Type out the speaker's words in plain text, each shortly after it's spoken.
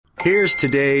Here's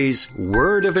today's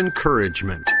word of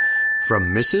encouragement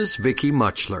from Mrs. Vicky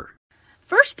Muchler.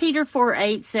 1 Peter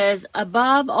 4:8 says,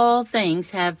 "Above all things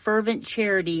have fervent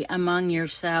charity among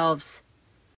yourselves."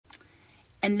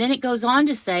 And then it goes on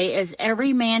to say, "As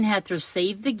every man hath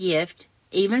received the gift,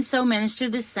 even so minister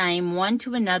the same one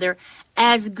to another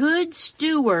as good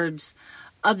stewards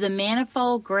of the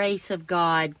manifold grace of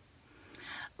God."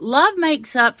 Love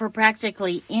makes up for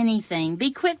practically anything.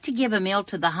 Be quick to give a meal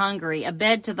to the hungry, a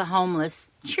bed to the homeless,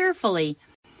 cheerfully.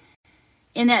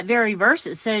 In that very verse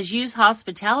it says, use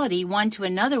hospitality one to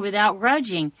another without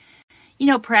grudging.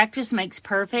 Practice makes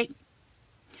perfect.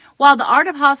 While the art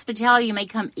of hospitality may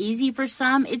come easy for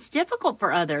some, it's difficult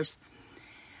for others.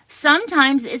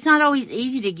 Sometimes it's not always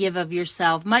easy to give of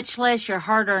yourself, much less your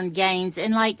hard-earned gains.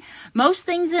 And like most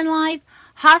things in life,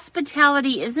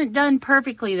 hospitality isn't done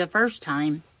perfectly the first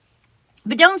time.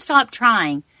 But don't stop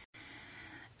trying.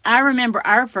 I remember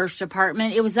our first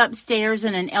apartment. It was upstairs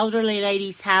in an elderly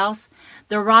lady's house.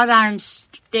 The wrought iron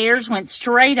stairs went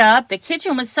straight up. The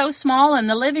kitchen was so small, and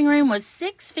the living room was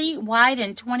 6 feet wide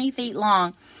and 20 feet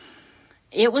long.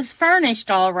 It was furnished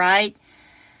all right.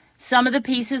 Some of the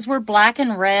pieces were black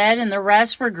and red, and the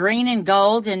rest were green and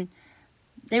gold, and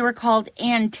they were called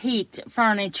antiqued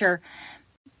furniture.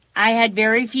 I had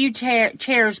very few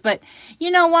chairs, but you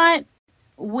know what?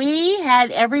 We had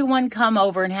everyone come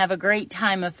over and have a great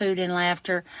time of food and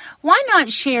laughter. Why not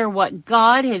share what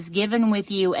God has given with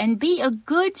you and be a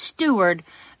good steward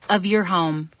of your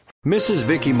home? Mrs.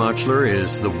 Vicky Muchler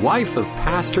is the wife of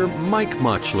Pastor Mike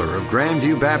Muchler of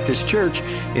Grandview Baptist Church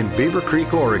in Beaver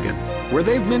Creek, Oregon, where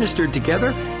they've ministered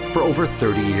together for over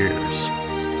 30 years.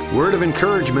 Word of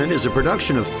Encouragement is a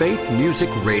production of Faith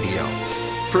Music Radio.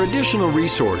 For additional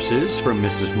resources from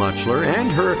Mrs. Muchler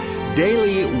and her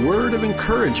daily Word of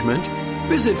Encouragement,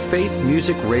 visit Faith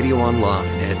Music Radio online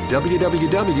at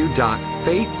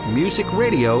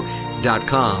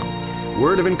www.faithmusicradio.com.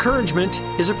 Word of Encouragement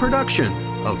is a production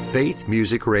of Faith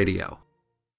Music Radio.